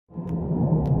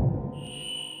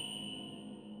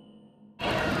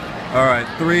All right,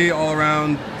 3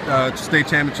 all-around state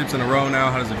championships in a row now.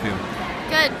 How does it feel?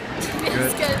 Good.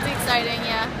 It's good. It's exciting,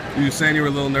 yeah. You were saying you were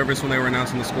a little nervous when they were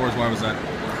announcing the scores. Why was that?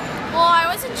 Well,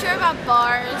 I wasn't sure about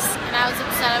bars, and I was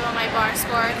upset about my bar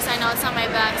score because I know it's not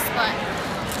my best, but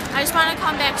I just wanted to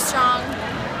come back strong,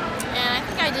 and I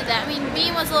think I did that. I mean,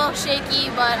 beam was a little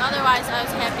shaky, but otherwise I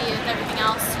was happy with everything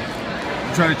else.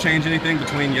 You try to change anything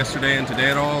between yesterday and today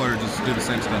at all, or just do the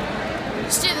same stuff?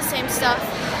 Just do the same stuff.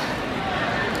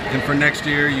 And for next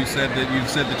year, you said that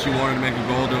you wanted to make a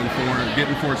goal doing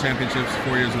getting 4 championships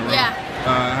 4 years in a row. Yeah.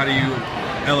 How do you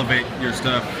elevate your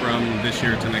stuff from this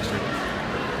year to next year?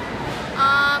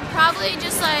 Probably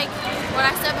just like what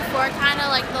I said before, kind of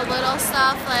like the little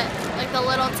stuff, like the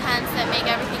little tenths that make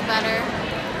everything better.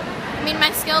 I mean,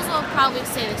 my skills will probably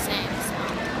stay the same.